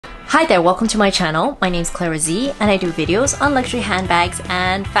Hi there, welcome to my channel. My name is ClaraZeela and I do videos on luxury handbags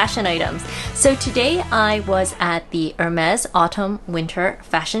and fashion items. So today I was at the Hermes Autumn Winter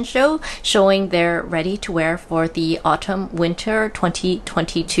Fashion Show showing their ready-to-wear for the Autumn Winter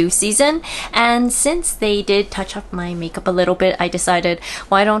 2022 season. And since they did touch up my makeup a little bit, I decided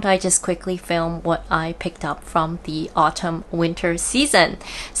why don't I just quickly film what I picked up from the Autumn Winter season.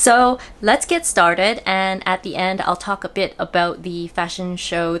 So let's get started, and at the end I'll talk a bit about the fashion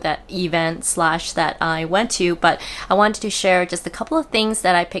show that I went to, but I wanted to share just a couple of things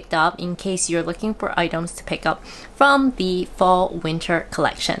that I picked up in case you're looking for items to pick up from the fall winter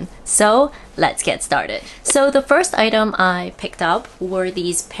collection. So let's get started. So the first item I picked up were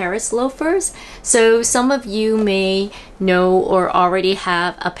these Paris loafers. So some of you may know or already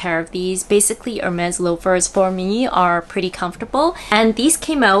have a pair of these. Basically, Hermes loafers for me are pretty comfortable, and these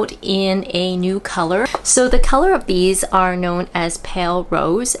came out in a new color. So the color of these are known as pale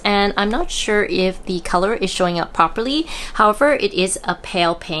rose, and I'm not sure if the color is showing up properly. However, it is a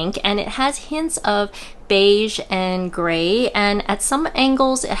pale pink and it has hints of beige and gray, and at some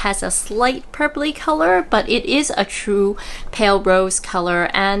angles it has a slight purpley color, but it is a true pale rose color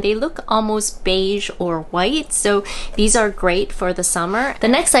and they look almost beige or white, so these are great for the summer. The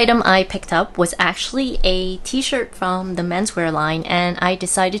next item I picked up was actually a t-shirt from the menswear line, and I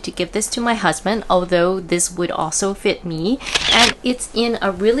decided to give this to my husband, although this would also fit me, and it's in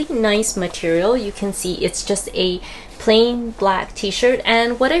a really nice material. You can see it's just a plain black t-shirt,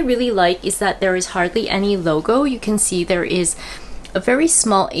 and what I really like is that there is hardly any logo. You can see there is a very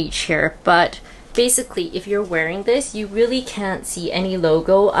small H here, but basically if you're wearing this you really can't see any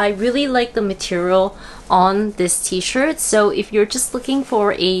logo. I really like the material on this t-shirt, so if you're just looking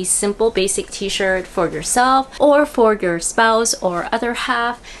for a simple basic t-shirt for yourself or for your spouse or other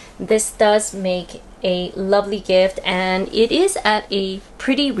half, this does make a lovely gift, and it is at a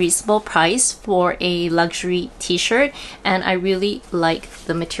pretty reasonable price for a luxury t-shirt, and I really like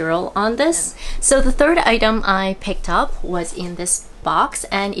the material on this. So the third item I picked up was in this box,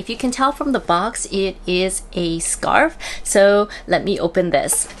 and if you can tell from the box, it is a scarf. So let me open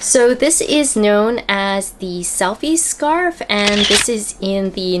this. So this is known as the selfie scarf, and this is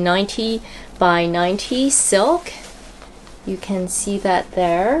in the 90 by 90 silk. You can see that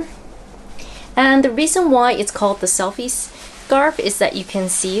there. And the reason why it's called the selfie scarf is that you can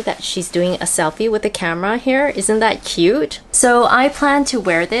see that she's doing a selfie with the camera here. Isn't that cute? So I plan to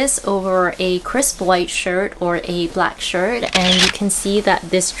wear this over a crisp white shirt or a black shirt, and you can see that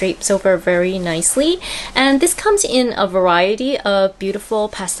this drapes over very nicely. And this comes in a variety of beautiful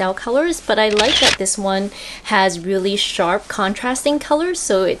pastel colors, but I like that this one has really sharp contrasting colors,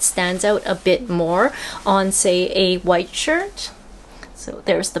 so it stands out a bit more on, say, a white shirt. So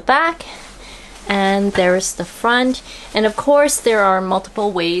there's the back. And there's the front, and of course there are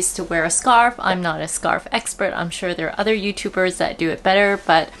multiple ways to wear a scarf. I'm not a scarf expert. I'm sure there are other YouTubers that do it better,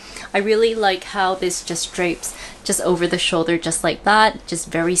 but I really like how this just drapes just over the shoulder just like that.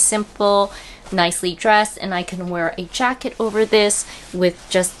 Just very simple, nicely dressed, and I can wear a jacket over this with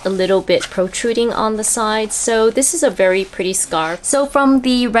just a little bit protruding on the side. So this is a very pretty scarf. So from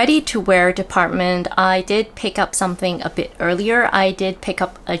the ready-to-wear department, I did pick up something a bit earlier. I did pick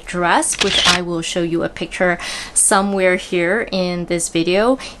up a dress, which I will show you a picture somewhere here in this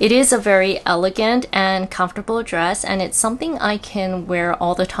video. It is a very elegant and comfortable dress, and it's something I can wear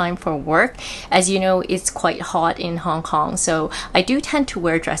all the time for work. As you know, it's quite hot in Hong Kong, so I do tend to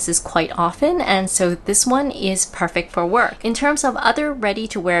wear dresses quite often, and so this one is perfect for work. In terms of other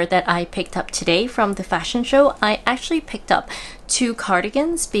ready-to-wear that I picked up today from the fashion show, I actually picked up two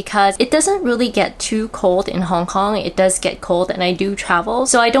cardigans because it doesn't really get too cold in Hong Kong. It does get cold and I do travel,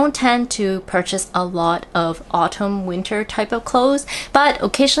 so I don't tend to purchase a lot of autumn winter type of clothes, but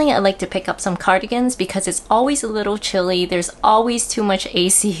occasionally I like to pick up some cardigans because it's always a little chilly. There's always too much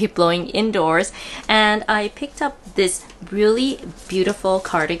AC blowing indoors, and I picked up this really beautiful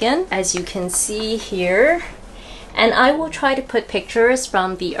cardigan, as you can see here. And I will try to put pictures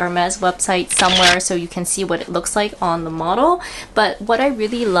from the Hermes website somewhere so you can see what it looks like on the model. But what I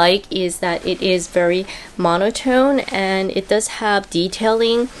really like is that it is very monotone and it does have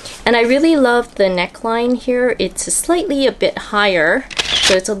detailing. And I really love the neckline here. It's slightly a bit higher,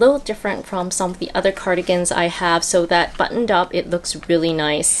 so it's a little different from some of the other cardigans I have, so that buttoned up it looks really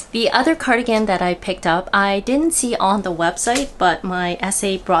nice. The other cardigan that I picked up I didn't see on the website, but my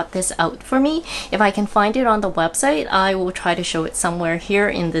SA brought this out for me. If I can find it on the website, I will try to show it somewhere here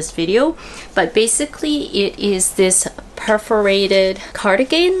in this video. But basically it is this perforated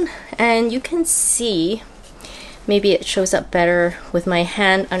cardigan, and you can see maybe it shows up better with my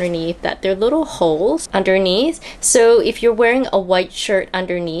hand underneath, that there are little holes underneath. So if you're wearing a white shirt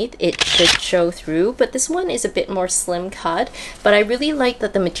underneath, it should show through. But this one is a bit more slim cut. But I really like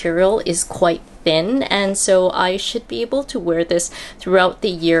that the material is quite thin, and so I should be able to wear this throughout the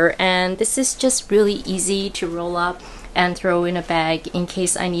year. And this is just really easy to roll up and throw in a bag in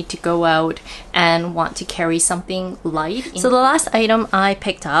case I need to go out and want to carry something light. So the last item I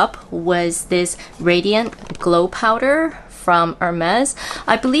picked up was this Radiant Glow Powder from Hermes.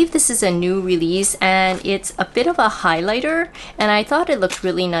 I believe this is a new release and it's a bit of a highlighter, and I thought it looked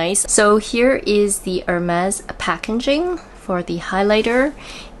really nice. So here is the Hermes packaging for the highlighter.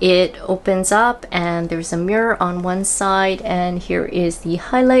 It opens up and there's a mirror on one side, and here is the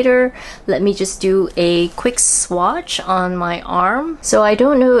highlighter. Let me just do a quick swatch on my arm. So I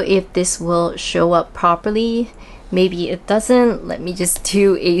don't know if this will show up properly. Maybe it doesn't. Let me just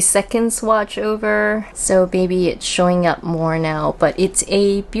do a second swatch over. So maybe it's showing up more now, but it's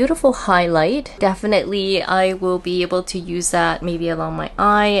a beautiful highlight. Definitely I will be able to use that maybe along my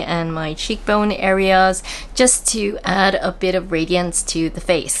eye and my cheekbone areas, just to add a bit of radiance to the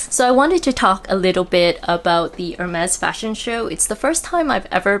face. So I wanted to talk a little bit about the Hermes fashion show. It's the first time I've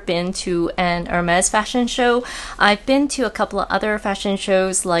ever been to an Hermes fashion show. I've been to a couple of other fashion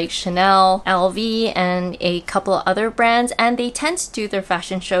shows like Chanel, LV, and a couple of other brands, and they tend to do their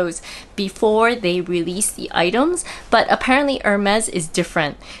fashion shows before they release the items, but apparently Hermes is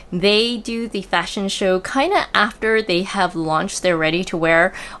different. They do the fashion show kind of after they have launched their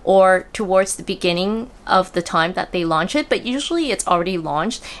ready-to-wear, or towards the beginning of the time that they launch it, but usually it's already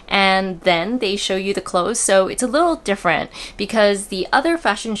launched and then they show you the clothes. So it's a little different because the other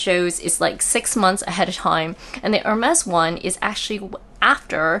fashion shows is like 6 months ahead of time, and the Hermes one is actually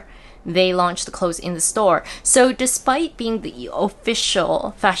after they launch the clothes in the store. So despite being the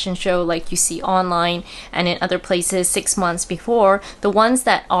official fashion show like you see online and in other places 6 months before, the ones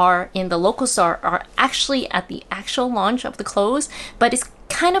that are in the local store are actually at the actual launch of the clothes. But it's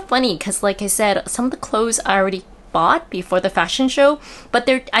kind of funny because, like I said, some of the clothes I already bought before the fashion show, but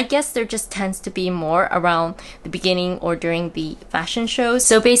I guess there just tends to be more around the beginning or during the fashion shows.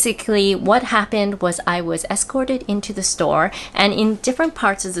 So basically what happened was I was escorted into the store, and in different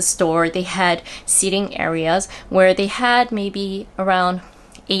parts of the store they had seating areas where they had maybe around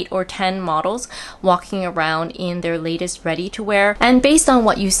 8 or 10 models walking around in their latest ready-to-wear, and based on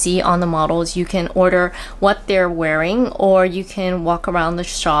what you see on the models you can order what they're wearing, or you can walk around the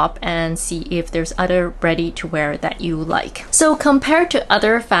shop and see if there's other ready-to-wear that you like. So compared to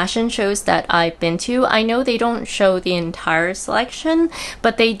other fashion shows that I've been to, I know they don't show the entire selection,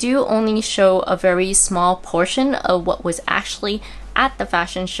 but they do only show a very small portion of what was actually at the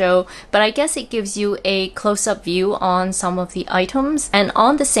fashion show, but I guess it gives you a close-up view on some of the items. And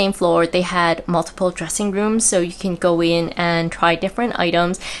on the same floor they had multiple dressing rooms, so you can go in and try different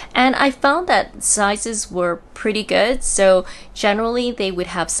items, and I found that sizes were pretty good. So generally they would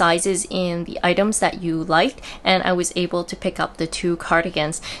have sizes in the items that you liked, and I was able to pick up the 2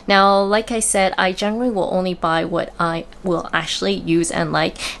 cardigans. Now, like I said, I generally will only buy what I will actually use and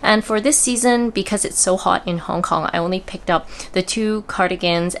like, and for this season, because it's so hot in Hong Kong, I only picked up the 2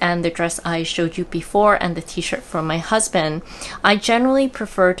 cardigans and the dress I showed you before and the t-shirt from my husband. I generally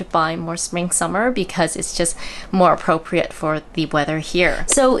prefer to buy more spring summer because it's just more appropriate for the weather here.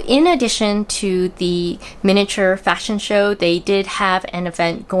 So in addition to the miniature fashion show, they did have an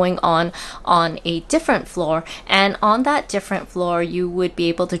event going on a different floor, and on that different floor you would be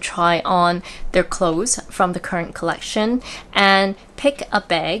able to try on their clothes from the current collection and pick a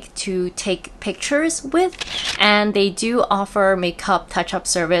bag to take pictures with, and they do offer makeup touch-up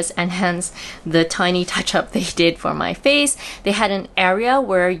service, and hence the tiny touch-up they did for my face. They had an area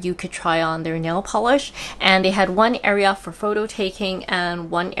where you could try on their nail polish, and they had one area for photo taking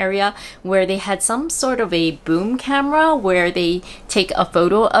and one area where they had some sort of a boom camera where they take a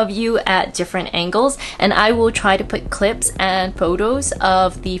photo of you at different angles, and I will try to put clips and photos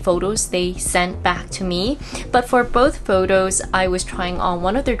of the photos they sent back to me. But for both photos I was trying on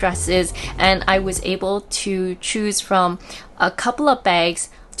one of their dresses, and I was able to choose from a couple of bags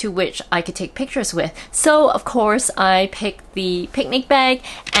to which I could take pictures with. So of course I picked the picnic bag,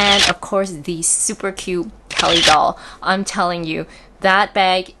 and of course the super cute Kelly doll. I'm telling you, that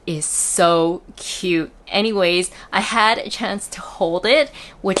bag is so cute. Anyways, I had a chance to hold it,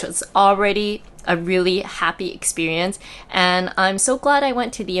 which was already a really happy experience, and I'm so glad I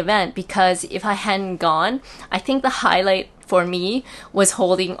went to the event, because if I hadn't gone, I think the highlight for me was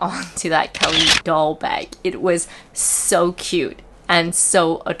holding on to that Kelly doll bag. It was so cute and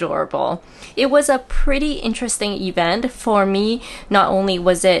so adorable. It was a pretty interesting event for me. Not only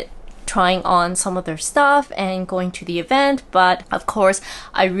was it trying on some of their stuff and going to the event, but of course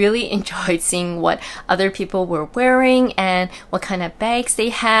I really enjoyed seeing what other people were wearing and what kind of bags they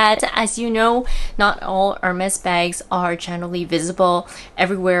had. As you know, not all Hermes bags are generally visible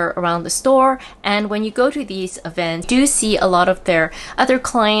everywhere around the store, and when you go to these events, you do see a lot of their other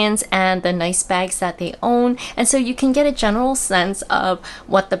clients and the nice bags that they own, and so you can get a general sense of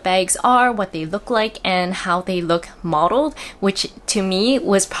what the bags are, what they look like, and how they look modeled, which to me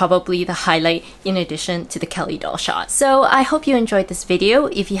was probably the highlight in addition to the Kelly doll shot. So I hope you enjoyed this video.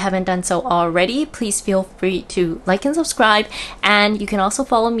 If you haven't done so already, please feel free to like and subscribe, and you can also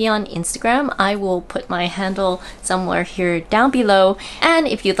follow me on Instagram. I will put my handle somewhere here down below, and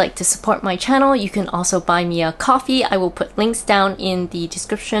if you'd like to support my channel, you can also buy me a coffee. I will put links down in the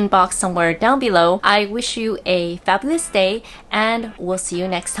description box somewhere down below. I wish you a fabulous day, and we'll see you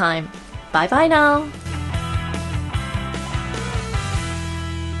next time. Bye bye now!